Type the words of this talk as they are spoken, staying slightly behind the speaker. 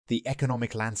the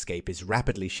economic landscape is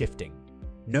rapidly shifting.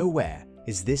 Nowhere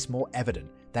is this more evident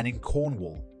than in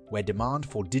Cornwall, where demand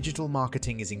for digital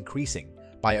marketing is increasing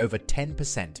by over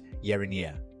 10% year on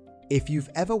year. If you've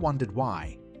ever wondered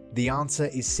why, the answer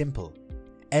is simple.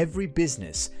 Every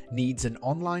business needs an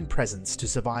online presence to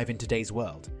survive in today's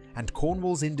world, and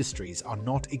Cornwall's industries are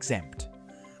not exempt.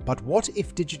 But what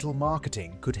if digital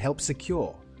marketing could help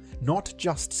secure not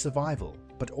just survival,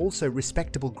 but also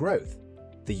respectable growth?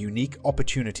 The unique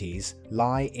opportunities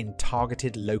lie in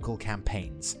targeted local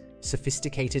campaigns,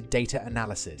 sophisticated data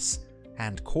analysis,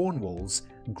 and Cornwall's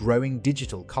growing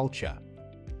digital culture.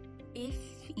 If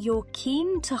you're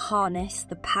keen to harness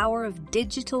the power of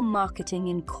digital marketing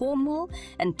in Cornwall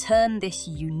and turn this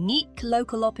unique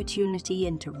local opportunity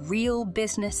into real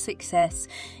business success,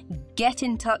 get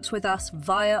in touch with us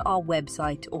via our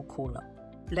website or call up.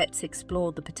 Let's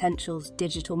explore the potentials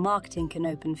digital marketing can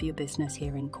open for your business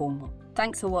here in Cornwall.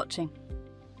 Thanks for watching.